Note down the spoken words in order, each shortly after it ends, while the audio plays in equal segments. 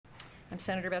I'm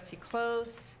Senator Betsy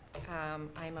Close.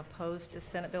 I'm opposed to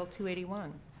Senate Bill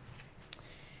 281.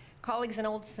 Colleagues, an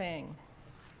old saying,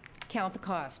 count the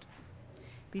cost.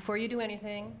 Before you do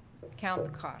anything, count the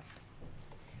cost.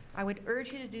 I would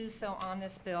urge you to do so on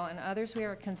this bill and others we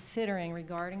are considering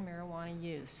regarding marijuana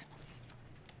use.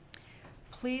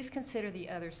 Please consider the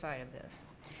other side of this.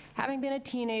 Having been a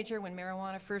teenager when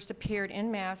marijuana first appeared en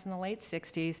masse in the late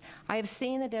 60s, I have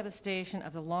seen the devastation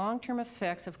of the long-term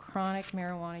effects of chronic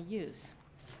marijuana use.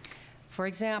 For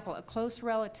example, a close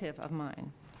relative of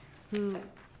mine who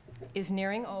is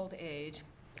nearing old age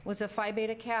was a Phi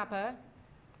Beta Kappa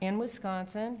in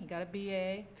Wisconsin. He got a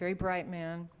BA, very bright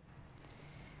man.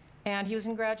 And he was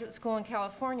in graduate school in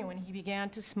California when he began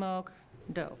to smoke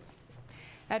dope.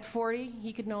 At 40,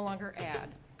 he could no longer add.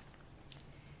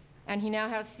 And he now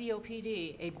has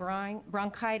COPD, a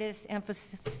bronchitis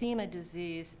emphysema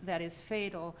disease that is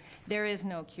fatal. There is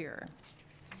no cure.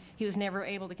 He was never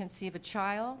able to conceive a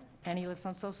child, and he lives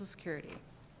on Social Security.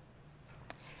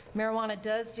 Marijuana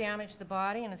does damage the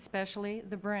body, and especially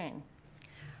the brain.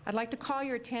 I'd like to call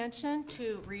your attention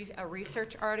to a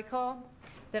research article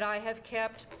that I have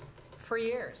kept for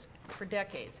years, for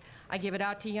decades. I give it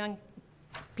out to young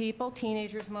people,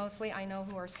 teenagers mostly, I know,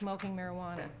 who are smoking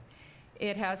marijuana.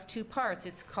 It has two parts.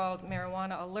 It's called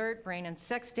Marijuana Alert, Brain and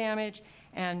Sex Damage,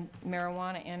 and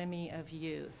Marijuana Enemy of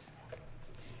Youth.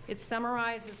 It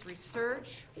summarizes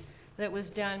research that was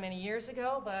done many years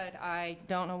ago, but I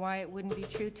don't know why it wouldn't be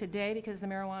true today because the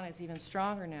marijuana is even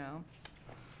stronger now.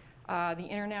 The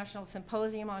International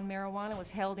Symposium on Marijuana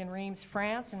was held in Reims,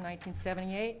 France in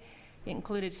 1978. It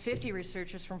included 50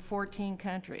 researchers from 14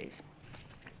 countries.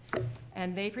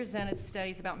 And they presented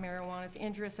studies about marijuana's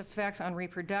injurious effects on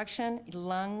reproduction,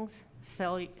 lungs,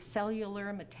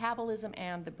 cellular metabolism,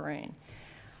 and the brain.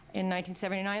 In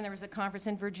 1979, there was a conference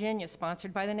in Virginia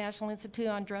sponsored by the National Institute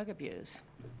on Drug Abuse,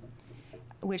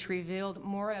 which revealed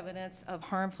more evidence of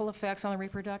harmful effects on the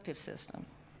reproductive system.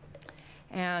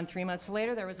 And 3 months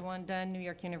later, there was one done, New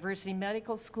York University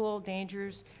Medical School,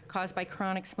 dangers caused by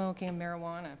chronic smoking of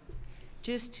marijuana.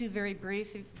 Just to very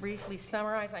briefly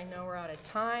summarize, I know we're out of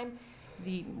time.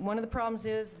 One of the problems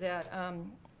is that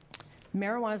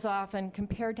marijuana is often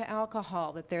compared to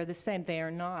alcohol, that they're the same. They are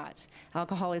not.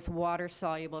 Alcohol is water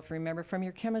soluble, if you remember from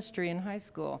your chemistry in high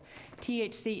school.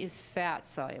 THC is fat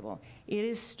soluble. It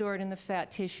is stored in the fat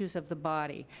tissues of the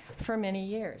body for many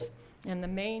years. And the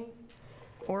main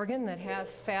organ that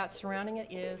has fat surrounding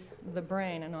it is the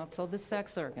brain and also the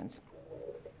sex organs.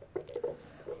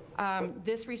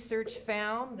 This research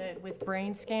found that with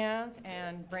brain scans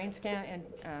and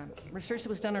research that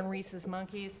was done on rhesus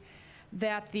monkeys,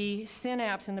 that the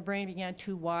synapse in the brain began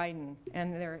to widen,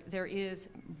 and there is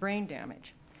brain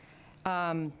damage.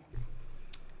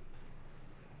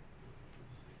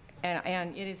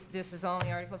 This is all in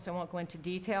the article, so I won't go into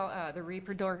detail. The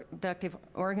reproductive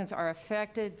organs are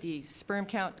affected. The sperm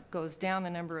count goes down. The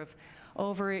number of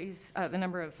ovaries, the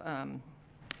number of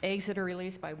eggs that are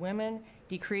released by women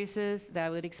decreases.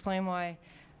 That would explain why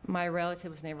my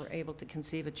relative was never able to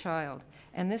conceive a child.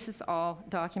 And this is all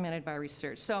documented by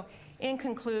research. So in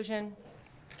conclusion,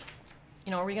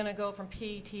 are we going to go from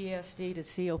PTSD to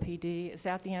COPD? Is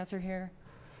that the answer here?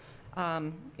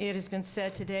 It has been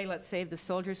said today, let's save the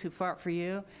soldiers who fought for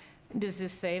you. Does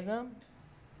this save them?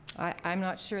 I'm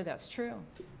not sure that's true.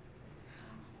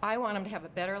 I want them to have a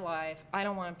better life. I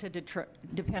don't want them to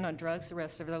depend on drugs the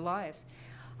rest of their lives.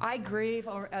 I grieve,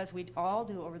 as we all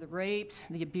do, over the rapes,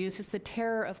 the abuses, the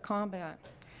terror of combat.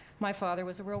 My father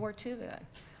was a World War II vet.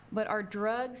 But are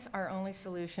drugs our only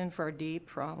solution for our deep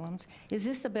problems? Is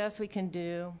this the best we can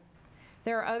do?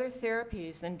 There are other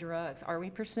therapies than drugs. Are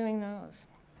we pursuing those?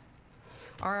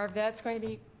 Are our vets going to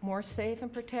be more safe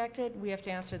and protected? We have to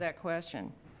answer that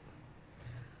question.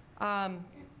 All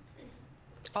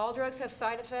drugs have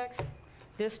side effects.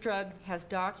 This drug has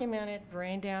documented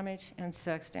brain damage and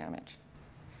sex damage.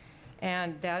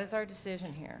 And that is our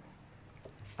decision here.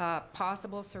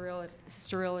 Possible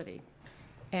sterility.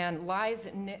 And lives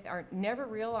that never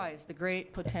realize the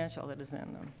great potential that is in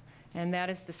them. And that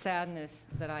is the sadness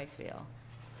that I feel.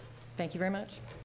 Thank you very much.